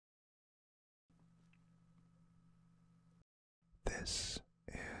This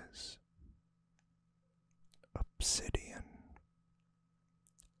is Obsidian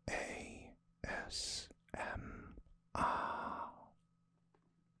ASMR.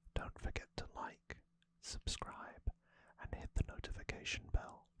 Don't forget to like, subscribe, and hit the notification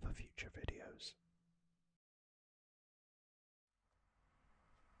bell for future videos.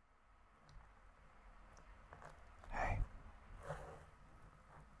 Hey,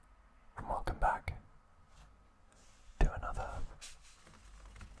 and welcome back to another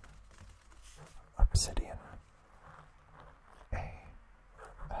Obsidian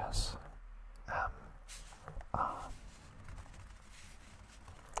ASMR.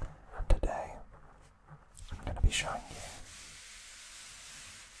 And today I'm going to be showing you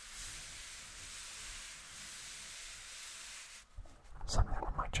something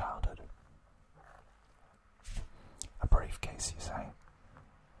from my childhood. A briefcase, you say?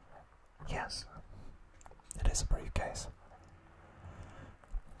 Yes, it is a briefcase.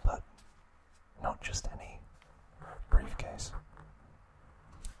 But not just any briefcase.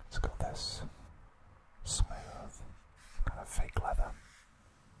 It's got this smooth, kind of fake leather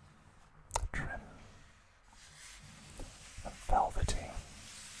trim and velvety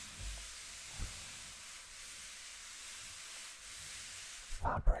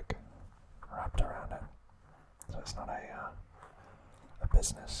fabric wrapped around it. So it's not a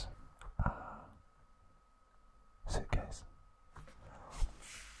business suitcase.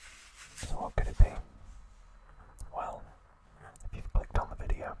 So what could it be? Well, if you've clicked on the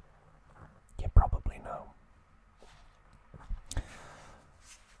video, you probably know.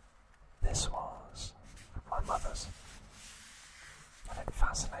 This was my mother's, and it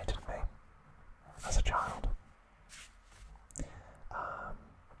fascinated me as a child.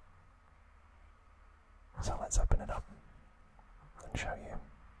 So let's open it up and show you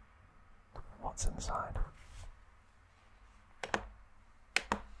what's inside.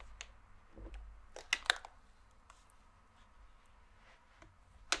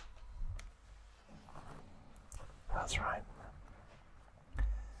 That's right.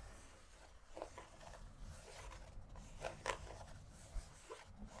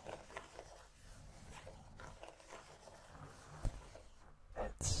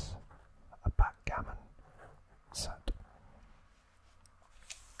 It's a backgammon set.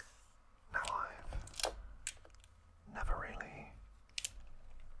 Now I've never really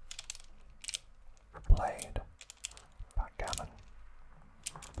played backgammon,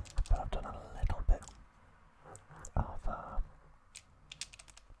 but I've done a little bit of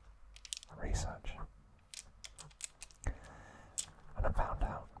research, and I found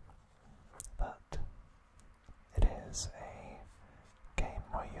out that it is a game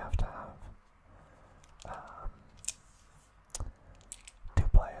where you have to have two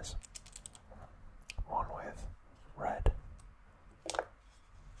players, one with red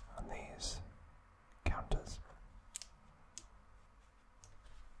and these counters,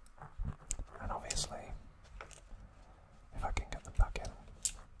 and obviously if I can get them back in,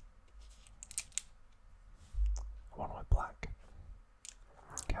 one with black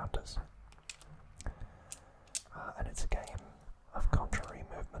counters. And it's a game of contrary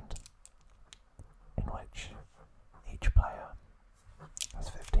movement in which each player has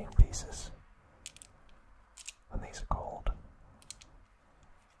 15 pieces, and these are called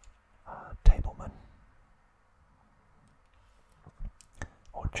tablemen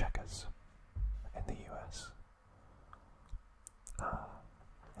or checkers in the US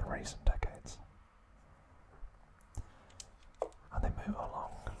in recent decades, and they move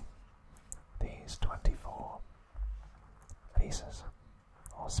along these 24 pieces,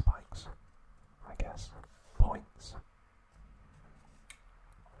 or spikes, I guess, points.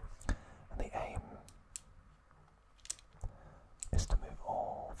 And the aim is to move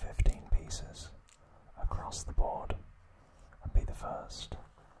all 15 pieces across the board and be the first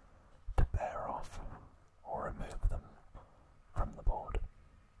to bear off or remove them from the board.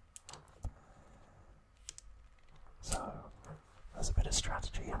 So there's a bit of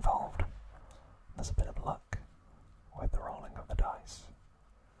strategy involved. There's a bit of luck with the rolling of the dice.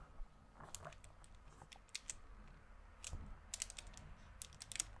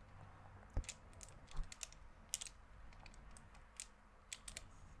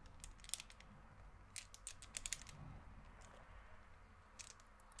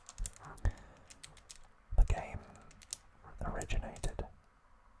 The game originated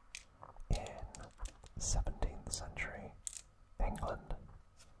in 17th century England,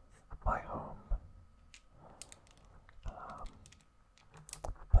 my home.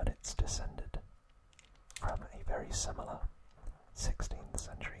 But it's descended from a very similar 16th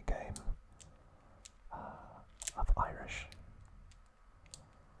century game of Irish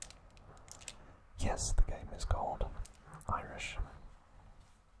yes, the game is called Irish,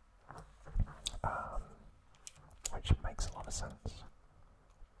 which makes a lot of sense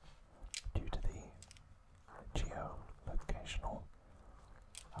due to the geolocational,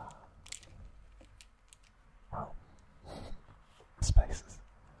 well, spaces.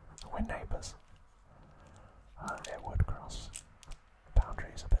 We're neighbours. It would cross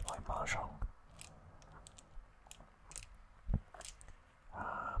boundaries a bit like Mahjong.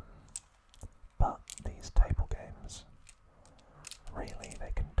 But these table games, really,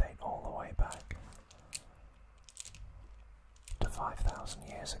 they can date all the way back to 5,000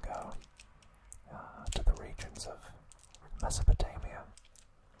 years ago, to the regions of Mesopotamia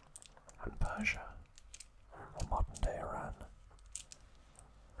and Persia, or modern-day Iran.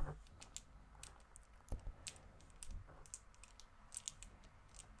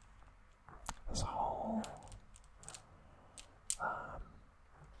 There's a whole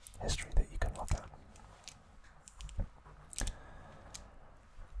history that you can look at.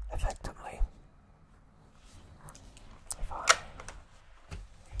 Effectively, if I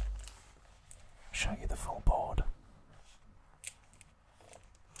show you the full board,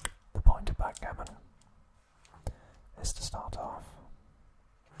 the point of backgammon is to start off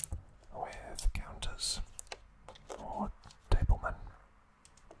with counters or tablemen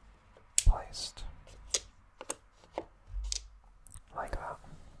placed like that,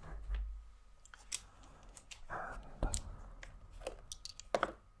 and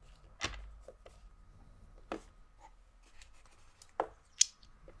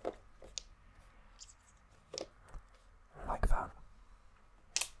like that.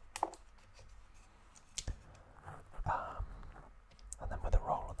 And then with a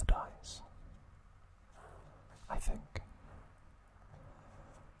roll of the dice, I think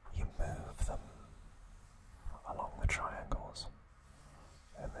you move them along the triangles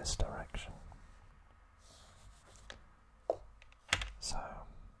in this direction. So,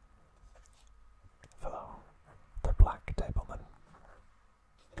 for the black tableman,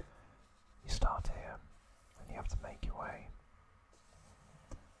 you start here and you have to make your way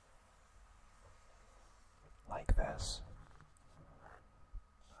like this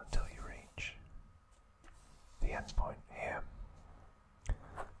until you reach the end point here. And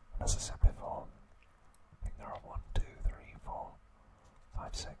as I said before, I think there are 1, 2, 3, 4,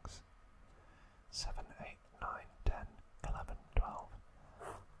 5, 6, 7, 8, 9, 10, 11, 12,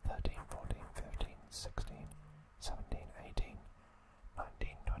 13, 14, 15, 16, 17, 18,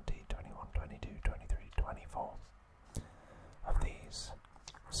 19, 20, 21, 22, 23, 24 of these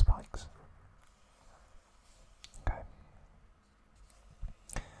spikes. Okay.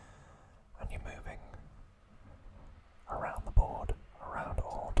 And you're moving around the board, around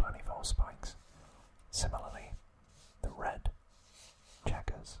all 24 spikes. Similarly, the red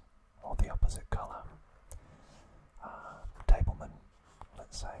checkers, or the opposite colour, tablemen,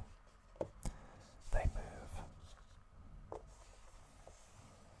 let's say, they move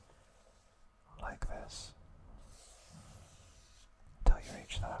like this until you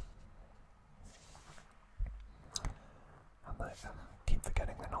reach there. And they keep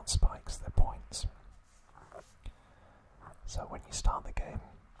forgetting they're not spikes, they're points. So when you start the game,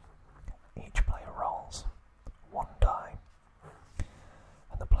 each player rolls one die,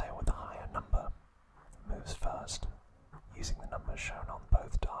 and the player with the higher number moves first, using the numbers shown on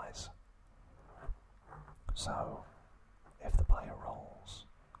both dice. So, if the player rolls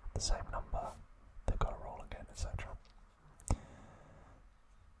the same number, they've got to roll again, etc.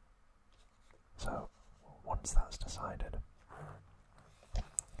 So, once that's decided,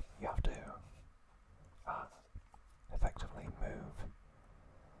 you have to effectively move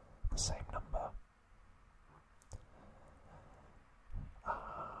the same number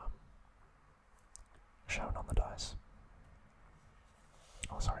shown on the dice.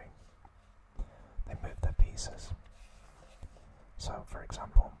 Oh, sorry. They move their pieces. So, for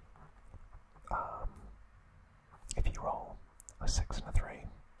example, if you roll a 6 and a 3,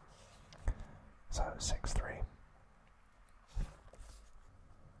 so 6, 3,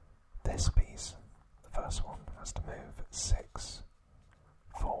 this piece, the first one, has to move 6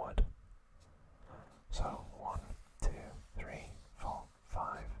 forward. So 1, 2, 3, 4,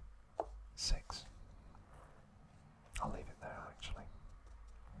 5, 6. I'll leave it there actually.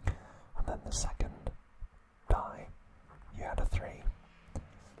 And then the second die, you had a 3.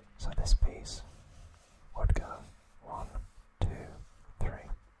 So this piece would go 1, 2, 3.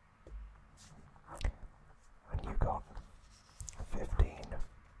 And you got 15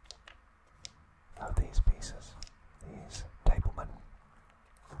 of these pieces, these tablemen.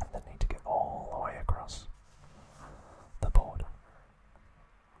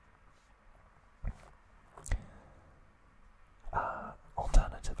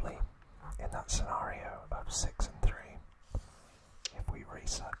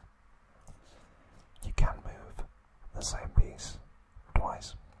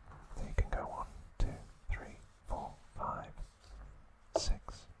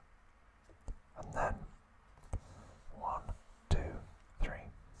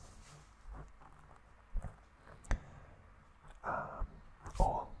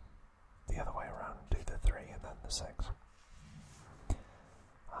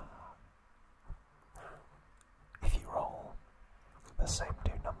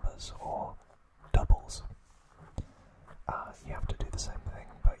 singles or doubles. You have to do the same thing,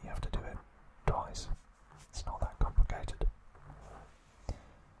 but you have to do it twice. It's not that complicated.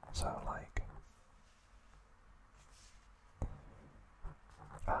 So, like,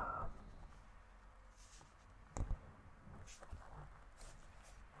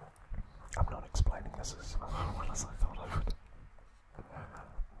 I'm not explaining this as well as I thought I would.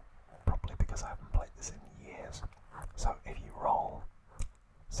 Probably because I haven't played this in years. So if you roll,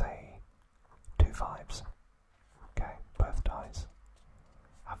 say, 2 5s, okay, both dice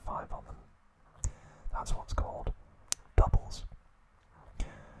have 5 on them. That's what's called doubles.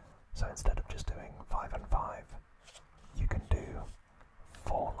 So instead of just doing 5 and 5, you can do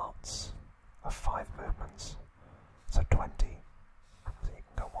 4 lots of 5 movements. So 20. So you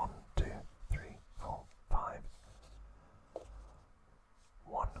can go 1, 2, 3, 4, 5.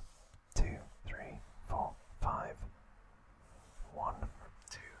 1, 2, 3, 4, 5. 1,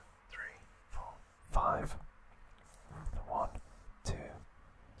 2, 3, 4, 5. 1, 2,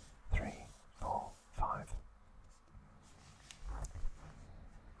 3, 4, 5.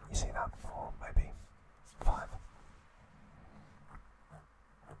 You see that? 4, maybe 5.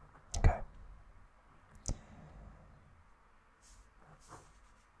 Okay.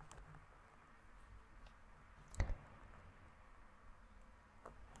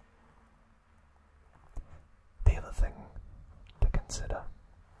 The other thing to consider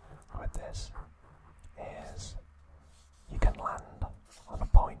with this is you can land on a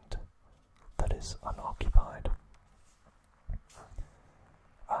point that is unoccupied.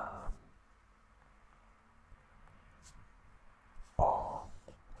 Or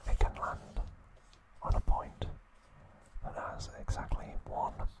it can land on a point that has exactly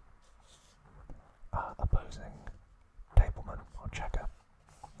one opposing tableman or checker.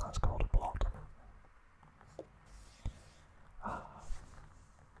 That's called a blot.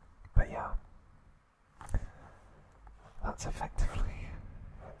 But yeah, that's effectively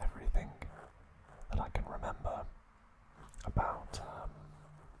everything that I can remember about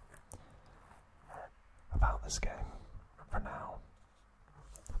this game for now.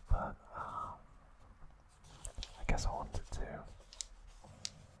 But I guess I wanted to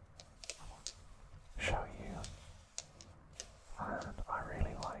show you, and I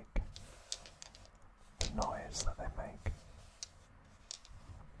really like the noise that they make.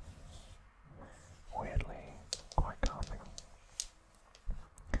 Weirdly, quite calming.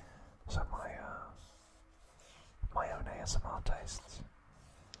 So my own ASMR tastes.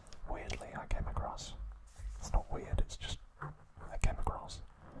 Weirdly, I came across. It's not weird. It's just I came across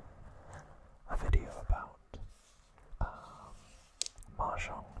a video about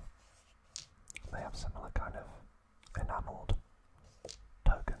mahjong. They have similar kind of enamelled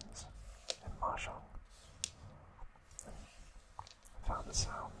tokens in mahjong. And I found the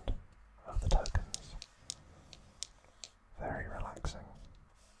sound of the tokens very relaxing.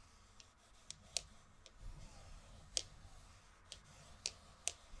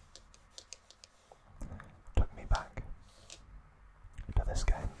 Took me back to this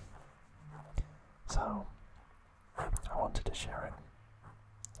game. So I wanted to share it,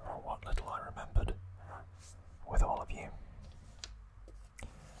 or what little I remembered, with all of you.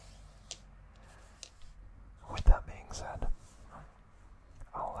 With that being said,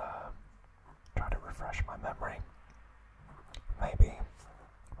 I'll try to refresh my memory. Maybe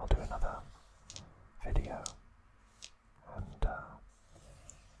I'll do another video, and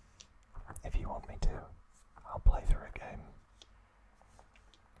if you want me to, I'll play through a game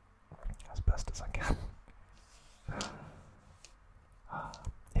as best as I can.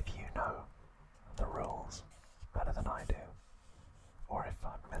 If you know the rules better than I do, or if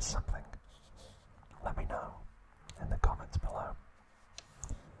I missed something, let me know in the comments below.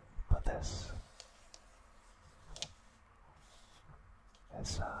 But this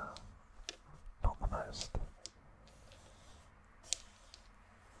is not the most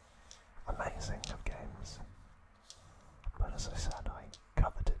amazing of games, but as I said, I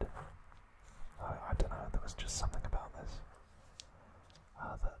coveted. I don't know, there was just something about this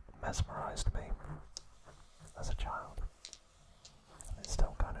that mesmerised me as a child, and it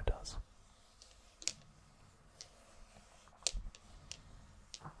still kind of does.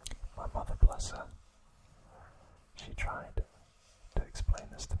 My mother, bless her, she tried to explain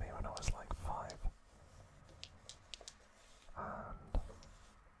this to me when I was like 5, and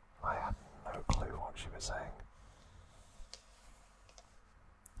I had no clue what she was saying,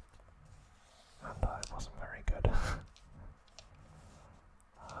 and I wasn't very good.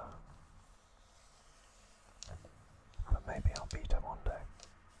 But maybe I'll beat her one day.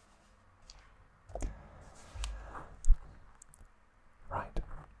 Right,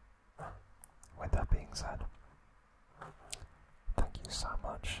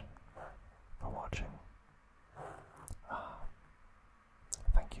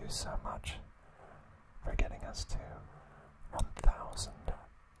 so much for getting us to 1,000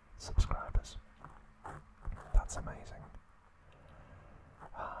 subscribers. That's amazing.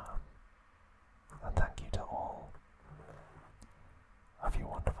 And thank you to all of your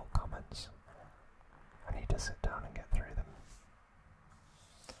wonderful comments. I need to sit down and get through them.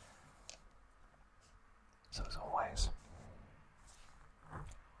 So as always,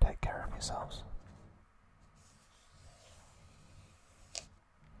 take care of yourselves.